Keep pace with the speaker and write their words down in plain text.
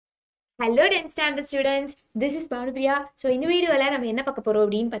Hello 10th standard students, this is Bhanupriya. So இந்த வீடியோல நம்ம என்ன பார்க்க போறோம்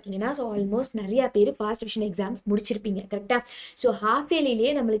அப்படினு பாத்தீங்கன்னா ஆல்மோஸ்ட் நிறைய பேர் ஃபர்ஸ்ட் டிவிஷன் எக்ஸாம்ஸ் முடிச்சிருப்பீங்க கரெக்ட்டா. சோ ஹாஃப்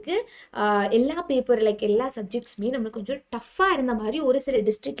இயர்லியே நமக்கு எல்லா பேப்பர் லைக் எல்லா சப்ஜெக்ட்ஸ்மே நமக்கு கொஞ்சம் டஃப்பா இருந்த மாதிரி ஒரு சில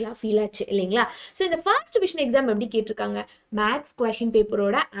டிஸ்ட்ரிக்ட்ல ஃபீல் ஆச்சு இல்லீங்களா. சோ இந்த ஃபர்ஸ்ட் டிவிஷன் எக்ஸாம் எப்படி கேட்டிருக்காங்க, மேக்ஸ் क्वेश्चन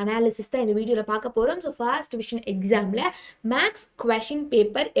பேப்பரோட அனாலிசிஸ் தான் இந்த வீடியோல பார்க்க போறோம். சோ ஃபர்ஸ்ட் டிவிஷன் எக்ஸாம்ல மேக்ஸ் क्वेश्चन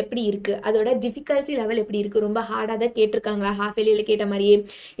பேப்பர் எப்படி இருக்கு, அதோட டிஃபிகல்ட்டி லெவல் எப்படி இருக்கு, ரொம்ப ஹார்டா தான் கேட்டிருக்காங்களா ஹாஃப் இயர்லில கேட்ட மாதிரியே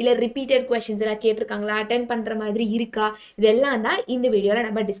இல்ல ரிப்பீட்டட் क्वेश्चंस எல்லாம் கேட்டிருக்காங்களா, அட்டெண்ட் பண்ற மாதிரி இருக்கா, இதெல்லாம் தான் இந்த வீடியோல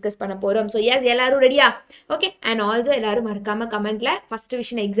நம்ம டிஸ்கஸ் பண்ண போறோம். சோ எஸ் எல்லாரும் ரெடியா? ஓகே. அண்ட் ஆல்சோ எல்லாரும் மறக்காம கமெண்ட்ல ஃபர்ஸ்ட்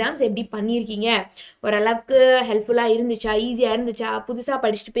டிவிஷன் எக்ஸாம்ஸ் எப்படி பண்ணிருக்கீங்க, ஓரளவுக்கு ஹெல்ப்ஃபுல்லா இருந்துச்சா, ஈஸியா இருந்துச்சா, புதுசா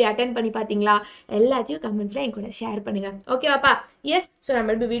படிச்சுட்டு போய் அட்டெண்ட் பண்ணி பாத்தீங்களா, எல்லாத்தையும் கமெண்ட்ஸ்ல என் கூட ஷேர் பண்ணுங்க. ஓகேவாப்பா? எஸ். சோ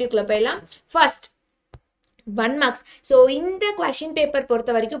நம்ம இப்போ வீடியோக்குள்ள போயிடலாம். First 1 marks. So இந்த क्वेश्चन பேப்பர்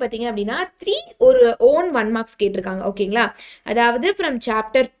பொறுத்த வரைக்கும் பாத்தீங்க அப்படினா 3 ஒரு own 1 marks கேட்டிருக்காங்க. ஓகேங்களா? அதாவது from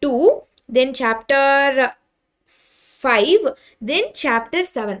chapter 2 then chapter 5 then chapter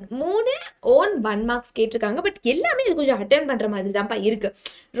 7 மூணு own 1 marks கேட்டிருக்காங்க. பட் எல்லாமே இது கொஞ்சம் அட்டெண்ட் பண்ற மாதிரி தான்ப்பா இருக்கு,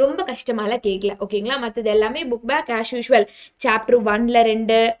 ரொம்ப கஷ்டமால கேட்கல. ஓகேங்களா? மற்றது எல்லாமே book back as usual. Chapter 1ல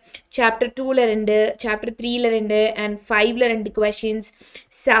 2, chapter 2ல 2, chapter 3ல 2 and 5ல 2 questions,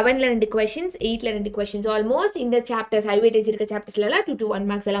 7ல 2 questions, 8ல 2 questions. Almost இந்த சாப்டர்ஸ் ஹை வெயிட்டேஜ் இருக்க சாப்டர்ஸ்ல எல்லாம் 2 to 1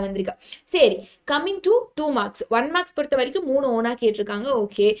 marks எல்லாம் வந்திருக்கு. சரி, கமிங் டு 2 marks. 1 marks பொறுத்த வரைக்கும் 3 ஓனா கேட்டிருக்காங்க.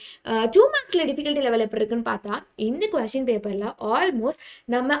 ஓகே. 2 marksல டிஃபிகல்ட்டி லெவல் எப்படி இருக்குன்னு பார்த்தா இந்த क्वेश्चन பேப்பர்ல ஆல்மோஸ்ட்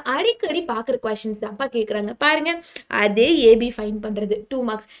நம்ம அடிக்கடி பார்க்குற क्वेश्चंस தான்ப்பா கேட்குறாங்க. பாருங்க, அதே ஏபி ஃபைன் பண்றது 2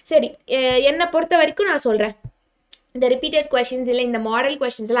 marks. சரி, என்னை பொறுத்த வரைக்கும் நான் சொல்றேன், இந்த ரிப்பீட்டட் क्वेश्चंस இல்லை இந்த மாடல்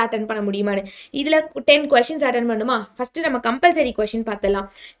क्वेश्चंस எல்லாம் அட்டெண்ட் பண்ண முடியுமான்னு. இதில் 10 questions அட்டெண்ட் பண்ணுமா? ஃபர்ஸ்ட் நம்ம கம்பல்சரி क्वेश्चन பார்த்தலாம்.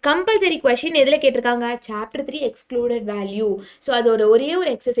 கம்பல்சரி क्वेश्चन எதில் கேட்டிருக்காங்க? Chapter 3 excluded value. ஸோ அது ஒரே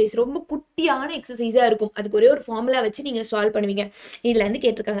ஒரு எக்ஸசைஸ், ரொம்ப குட்டியான எக்ஸசைஸாக இருக்கும். அதுக்கு ஒரே ஒரு ஃபார்முலா வச்சு நீங்கள் சால்வ் பண்ணுவீங்க. இதில் வந்து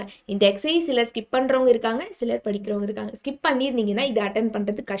கேட்டிருக்காங்க. இந்த எக்ஸசைஸ் சிலர் ஸ்கிப் பண்ணுறவங்க இருக்காங்க, சிலர் படிக்கிறவங்க இருக்காங்க. ஸ்கிப் பண்ணியிருந்தீங்கன்னா இது அட்டெண்ட்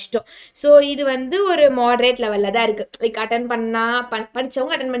பண்ணுறது கஷ்டம். ஸோ இது வந்து ஒரு மாடரேட் லெவலில் தான் இருக்குது. லைக் அட்டெண்ட் பண்ணால்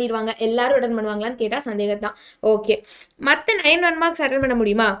படித்தவங்க அட்டெண்ட் பண்ணிடுவாங்க, எல்லாரும் அட்டெண்ட் பண்ணுவாங்களான்னு கேட்டால் சந்தேகம் தான். ஓகே. மற்ற 9 1 marks அட்டெண்ட் பண்ண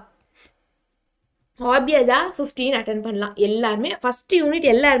முடியுமா? ஆப்வியஸா 15 அட்டெண்ட் பண்ணலாம். எல்லாருமே ஃபர்ஸ்ட் யூனிட்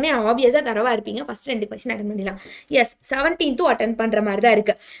எல்லாருமே ஆப்வியஸா தரவா இருப்பீங்க. ஃபர்ஸ்ட் 2 क्वेश्चन அட்டெண்ட் பண்ணிடலாம். எஸ், 17th அட்டெண்ட் பண்ற மாதிரி தான்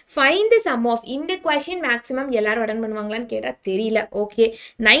இருக்கு. ஃபைண்ட் தி சம் ஆஃப் இந்த क्वेश्चन மேக்ஸிமம் எல்லாரும் அட்டெண்ட் பண்ணுவாங்களான்னு கேட்டா தெரியல. ஓகே.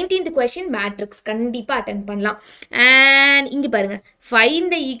 19th क्वेश्चन மேட்ரிக்ஸ் கண்டிப்பா அட்டெண்ட் பண்ணலாம். அண்ட் இங்க பாருங்க, find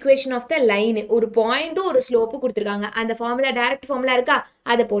the equation of the line. ஒரு பாயிண்ட்டும் ஒரு ஸ்லோப்பும் கொடுத்துருக்காங்க. அந்த ஃபார்முலா டைரக்ட் ஃபார்முலா இருக்கா,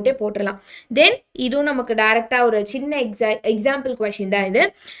 அதை போட்டுடலாம். தென் இதுவும் நமக்கு டைரக்டா ஒரு சின்ன எக்ஸாம்பிள் क्वेश्चन தான் இது.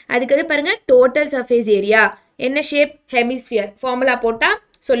 அதுக்கு பாருங்க, டோட்டல் சர்ஃபேஸ் ஏரியா என்ன ஷேப், ஹெமிஸ்பியர். ஃபார்முலா போட்டா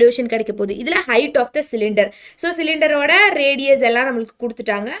சொல்யூஷன் கிடைக்க போகுது. இதுல height of the cylinder. So சிலிண்டரோட radius எல்லாம் நம்மளுக்கு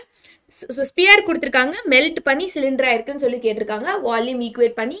கொடுத்துட்டாங்க. ஸோ ஸ்பியர் கொடுத்துருக்காங்க, மெல்ட் பண்ணி சிலிண்டர் ஆயிருக்குன்னு சொல்லி கேட்டிருக்காங்க. வால்யூம்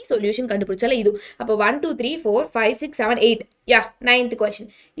ஈக்குவேட் பண்ணி சொல்யூஷன் கண்டுபிடிச்சால இது. அப்போ 1 2 3 4 5 6 7 8 யா 9th क्वेश्चन.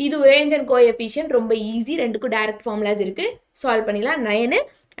 இது ரேஞ்ச் அண்ட் கோஎஃபிஷியன்ட் ரொம்ப ஈஸி. ரெண்டுக்கும் டைரக்ட் ஃபார்முலாஸ் இருக்கு, சால்வ் பண்ணிடலாம். 9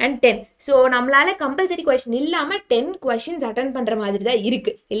 and 10. ஸோ நம்மளால கம்பல்சரி क्वेश्चन இல்லாமல் 10 questions அட்டெண்ட் பண்ற மாதிரி தான்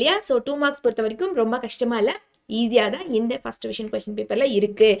இருக்கு இல்லையா? ஸோ 2 marks பொறுத்த வரைக்கும் ரொம்ப கஷ்டமா இல்லை, ஈஸியாக தான் இந்த ஃபர்ஸ்ட் டிவிஷன் क्वेश्चन பேப்பர்ல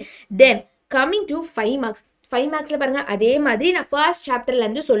இருக்கு. Then coming to 5 marks. 5 marksல பாருங்க, அதே மாதிரி நான் ஃபர்ஸ்ட் சாப்டர்ல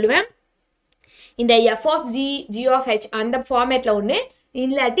இருந்து சொல்லுவேன். இந்த f of g, g of h அந்த ஃபார்மேட்ல ஒன்று,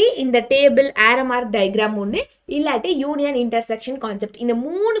 இல்லாட்டி இந்த டேபிள் ஆரோ மார்க் டயக்ராம் ஒன்று, இல்லாட்டி யூனியன் இன்டர்செக்ஷன் கான்செப்ட். இந்த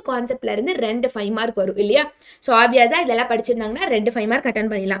 3 கான்செப்ட்ல இருந்து 2 5 mark வரும் இல்லையா? ஸோ ஆப்வியஸா இதெல்லாம் படிச்சிருந்தாங்கன்னா 2 5 mark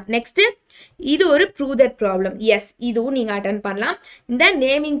அட்டெண்ட் பண்ணிடலாம். நெக்ஸ்ட் இது ஒரு ப்ரூவ் தட் ப்ராப்ளம். எஸ், இதுவும் நீங்க அட்டெண்ட் பண்ணலாம். இந்த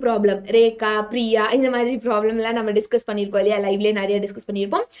நேமிங் ப்ராப்ளம், ரேகா, பிரியா, இந்த மாதிரி ப்ராப்ளம்லாம் நம்ம டிஸ்கஸ் பண்ணியிருக்கோம் இல்லையா? லைவ்லேயே நிறைய டிஸ்கஸ்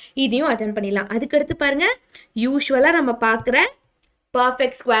பண்ணியிருப்போம். இதையும் அட்டெண்ட் பண்ணிடலாம். அதுக்கடுத்து பாருங்க, யூஸ்வலா நம்ம பார்க்குற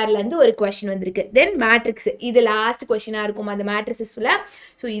பர்ஃபெக்ட் ஸ்கொயர்ல இருந்து ஒரு क्वेश्चन வந்திருக்கு. தென் மேட்ரிக்ஸ், இது லாஸ்ட் क्वेश्चனா இருக்கும் அந்த மேட்ரிசஸ்ல.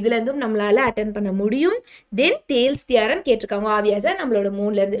 ஸோ இதுல இருந்தும் நம்மளால அட்டெண்ட் பண்ண முடியும். தென் டேல்ஸ் தியரம் கேட்டிருக்காங்க ஆப்வியஸா நம்மளோட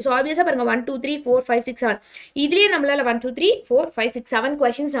 3ல இருந்து. ஸோ ஆப்வியஸா பாருங்க 1 2 3 4 5 6 7 இதுலயே நம்மளால 1 2 3 4 5 6 7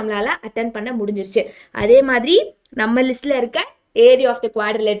 questions நம்மளால அட்டெண்ட் பண்ண முடிஞ்சிருச்சு. அதே மாதிரி நம்ம லிஸ்ட்ல இருக்க ஏரியா ஆஃப் த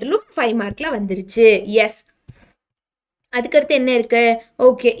குவாட்ரிலேட்டரலும் 5 markல வந்துருச்சு. எஸ். அதுக்கடுத்து என்ன இருக்கு?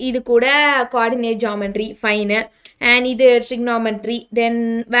 ஓகே, இது கூட கோஆர்டினேட் ஜாமெட்ரி ஃபைனு. அண்ட் இது ட்ரிக்னாமெட்ரி. தென்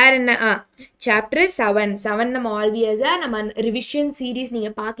வேற என்ன? சாப்டர் 7 நம்ம ஆல்வியஸா நம்ம ரிவிஷன் சீரீஸ்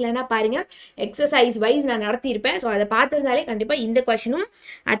நீங்கள் பார்க்கலன்னா பாருங்க, எக்ஸசைஸ் வைஸ் நான் நடத்தியிருப்பேன். ஸோ அதை பார்த்துருந்தாலே கண்டிப்பாக இந்த கொஷனும்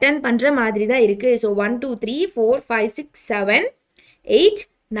அட்டெண்ட் பண்ணுற மாதிரி தான் இருக்குது. ஸோ 1 2 3 4 5 6 7 8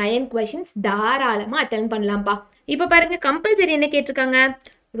 9 questions தாராளமாக அட்டெண்ட் பண்ணலாம்ப்பா. இப்போ பாருங்க, கம்பல்சரி என்ன கேட்டிருக்காங்க?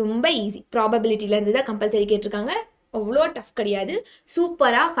 ரொம்ப ஈஸி. ப்ராபபிலிட்டிலேருந்து தான் கம்பல்சரி கேட்டிருக்காங்க. அவ்வளோ டஃப் கிடையாது.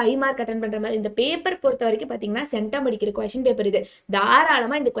 சூப்பராக 5 mark அட்டெண்ட் பண்ணுற மாதிரி. இந்த பேப்பர் பொறுத்த வரைக்கும் பார்த்தீங்கன்னா சென்டம் அடிக்கிற क्वेश्चन பேப்பர் இது.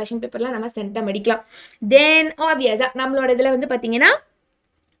 தாராளமாக இந்த क्वेश्चन பேப்பர்லாம் நம்ம சென்டம் அடிக்கலாம். தென் ஆப்வியஸாக நம்மளோட இதில் வந்து பார்த்தீங்கன்னா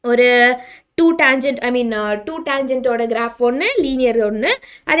ஒரு டூ டேஞ்சன்ட்டோட கிராஃப் ஒன்று, லீனியர் ஒன்று,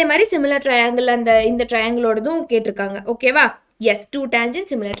 அதே மாதிரி சிமிலர் ட்ரையாங்கிள் இந்த ட்ரையாங்கிளோடதும் கேட்டிருக்காங்க. ஓகேவா? S, two tangent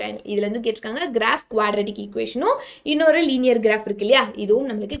similar triangle இதுலேருந்து கேட்டிருக்காங்க. கிராஃப் குவாட்ரட்டிக் ஈக்குவேஷனும் இன்னொரு லீனியர் கிராஃப் இருக்கு இல்லையா, இதுவும்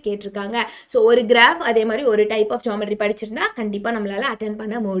நம்மளுக்கு கேட்டிருக்காங்க. ஸோ ஒரு கிராஃப் அதே மாதிரி ஒரு டைப் ஆஃப் ஜியோமெட்ரி படிச்சிருந்தா கண்டிப்பாக நம்மளால அட்டென்ட்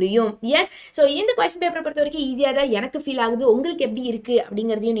பண்ண முடியும். எஸ், ஸோ இந்த கொஸ்டின் பேப்பரை பொறுத்த வரைக்கும் ஈஸியாக தான் எனக்கு ஃபீல் ஆகுது. உங்களுக்கு எப்படி இருக்குது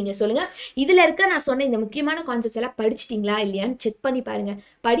அப்படிங்கிறதையும் நீங்கள் சொல்லுங்கள். இதில் இருக்க நான் சொன்ன இந்த முக்கியமான கான்செப்ட்ஸ் எல்லாம் படிச்சிட்டிங்களா இல்லையான்னு செக் பண்ணி பாருங்கள்.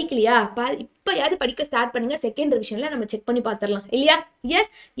 படிக்கலையா இப்போயாவது படிக்க ஸ்டார்ட் பண்ணுங்க. செகண்ட் ரிவிஷனில் நம்ம செக் பண்ணி பார்த்துடலாம் இல்லையா? எஸ்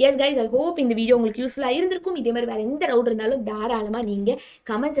கைஸ், ஐ ஹோப் இந்த வீடியோ உங்களுக்கு யூஸ்ஃபுல்லாக இருந்திருக்கும். இதே மாதிரி வேறு எந்த டவுட் இருந்தாலும் தாராளமாக நீங்கள்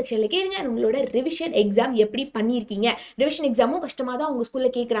கமெண்ட் செக்ஷனில் கேளுங்க. உங்களோட ரிவிஷன் எக்ஸாம் எப்படி பண்ணியிருக்கீங்க, ரிவிஷன் எக்ஸாமும் கஷ்டமாக தான் உங்கள்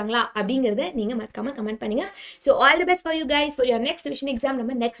ஸ்கூலில் கேட்குறாங்களா அப்படிங்கிறத நீங்கள் மறக்காமல் கமெண்ட் பண்ணுங்கள். So all the best for you guys for your next revision exam.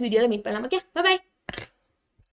 நம்ம நெக்ஸ்ட் வீடியோவில் மீட் பண்ணலாம். Okay, by.